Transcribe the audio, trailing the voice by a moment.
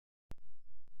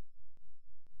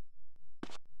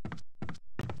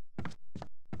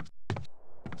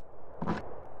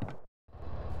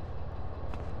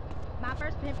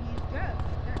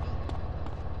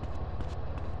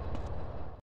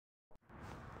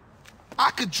I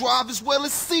could drive as well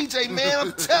as CJ, man,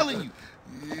 I'm telling you.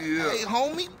 Yeah. Hey,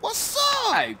 homie, what's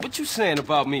up? Hey, what you saying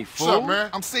about me, fool? What's up,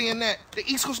 man? I'm saying that the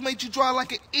East Coast made you drive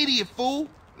like an idiot, fool.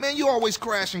 Man, you always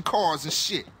crashing cars and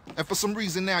shit. And for some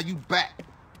reason now you back.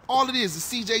 All it is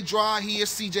CJ drive here,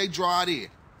 CJ drive there.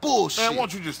 Bullshit. Man, why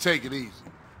don't you just take it easy?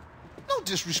 No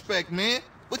disrespect, man,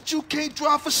 but you can't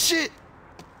drive for shit.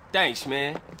 Thanks,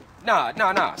 man.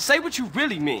 Nah. Say what you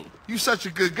really mean. You such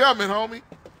a good gunman, homie.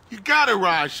 You gotta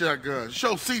ride shotgun.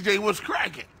 Show CJ what's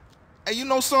cracking. Hey, you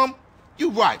know something? You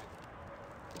right.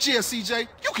 Yeah, CJ,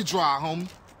 you can drive, homie.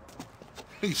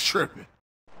 He's tripping.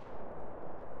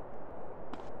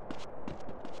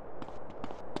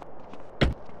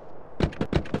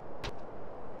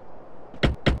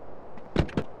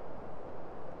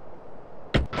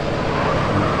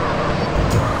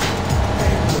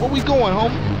 Where we going,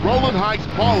 homie? Rolling Heights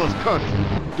Ballers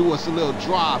Country. Do us a little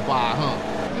drive-by,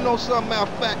 huh? You know something,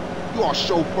 matter of fact, you are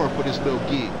chauffeur for this little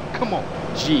gig. Come on.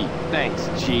 G, thanks,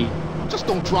 G. Just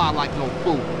don't drive like no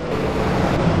fool.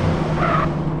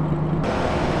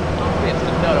 Don't fix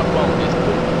the nut up on this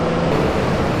fool.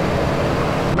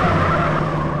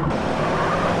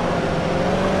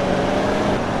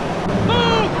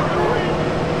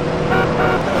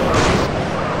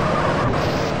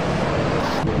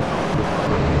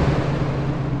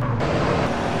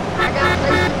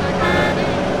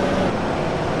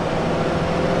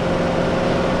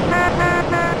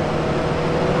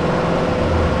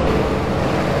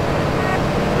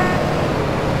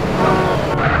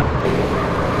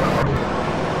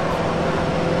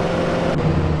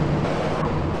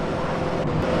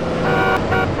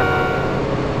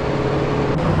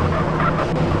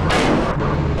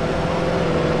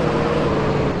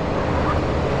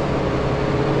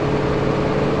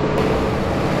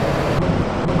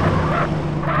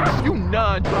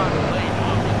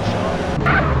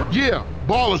 Yeah,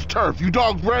 Ballers Turf. You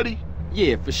dogs ready?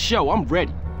 Yeah, for sure, I'm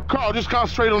ready. Carl, just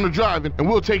concentrate on the driving, and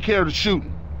we'll take care of the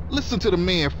shooting. Listen to the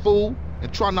man, fool,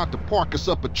 and try not to park us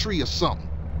up a tree or something.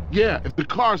 Yeah, if the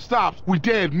car stops, we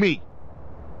dead meat.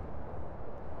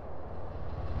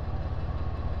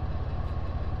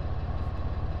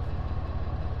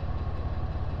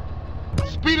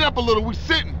 Speed it up a little, we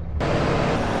sitting.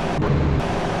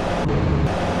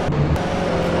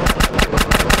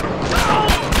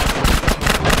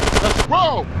 Let's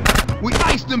roll. We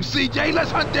iced them, CJ. Let's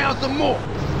hunt down some more.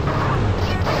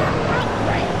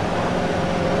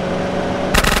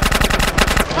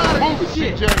 Move it,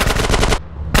 CJ.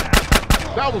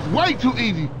 That was way too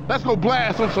easy. Let's go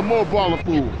blast on some more baller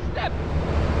fools.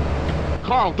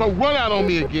 Carl, don't run out on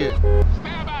me again.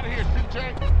 Stab out of here,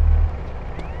 CJ.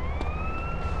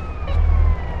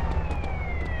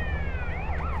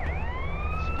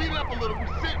 Speed it up a little, we're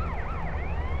sitting.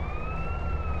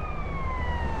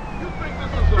 You think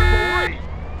this is a parade?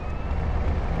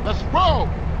 Let's roll.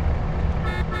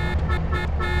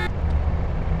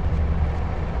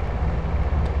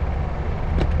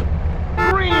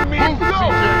 Green means go.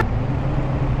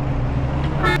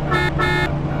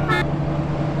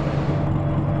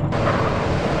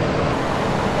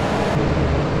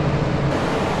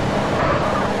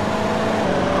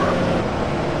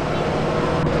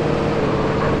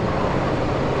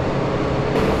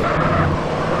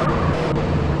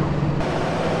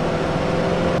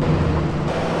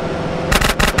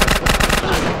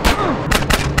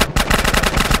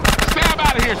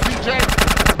 CJ.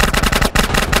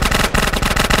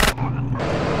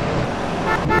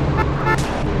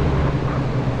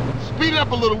 Speed it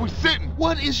up a little, we sitting.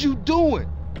 What is you doing?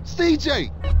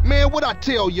 CJ, man, what I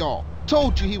tell y'all?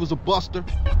 Told you he was a buster.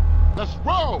 Let's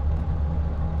roll.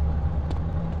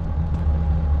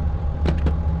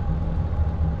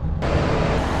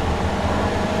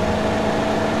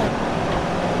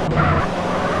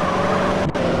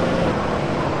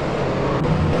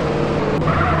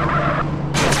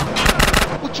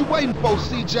 What you waiting for,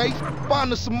 CJ?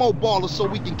 Find us some more ballers so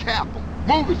we can cap them.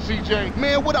 Move it, CJ.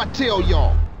 Man, what I tell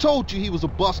y'all? Told you he was a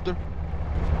buster.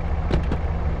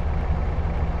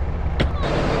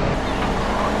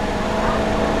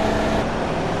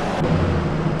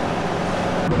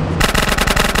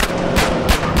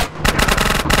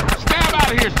 Stab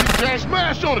out of here, CJ.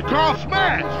 Smash on it, Carl.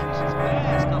 Smash.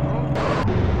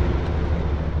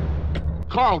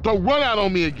 Carl, don't run out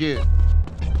on me again.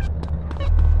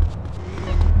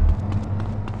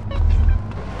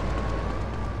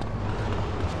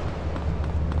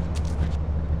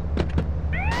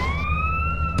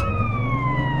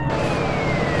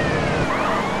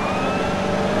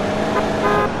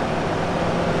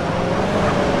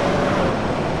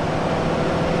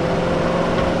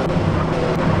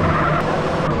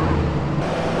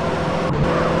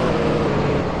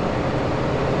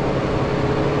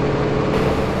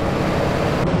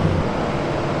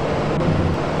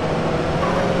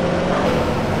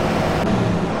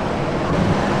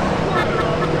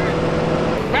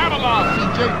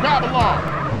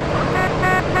 car.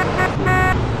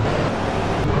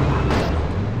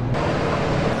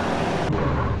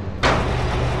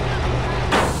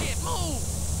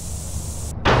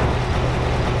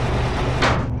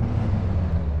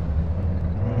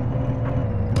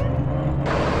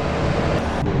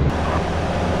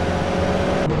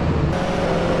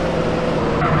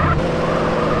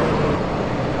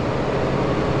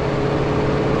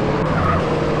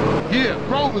 Yeah,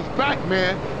 Grove is back,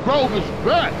 man. Grove is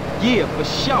back. Yeah, for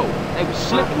sure. They was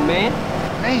slipping, man.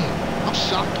 Man, I'm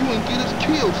shocked you ain't get us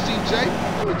killed, CJ.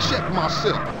 Let me check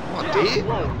myself. Am I dead?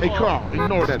 Hey, Carl,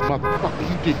 ignore that motherfucker.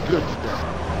 You did good today.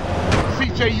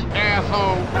 CJ, you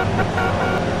asshole.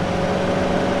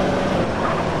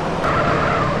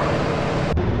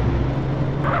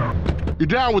 You're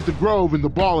down with the Grove and the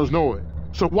Ballers know it.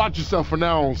 So watch yourself from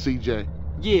now on, CJ.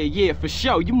 Yeah, for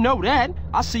sure. You know that.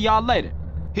 I'll see y'all later.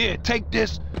 Here, take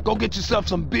this. Go get yourself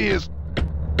some beers.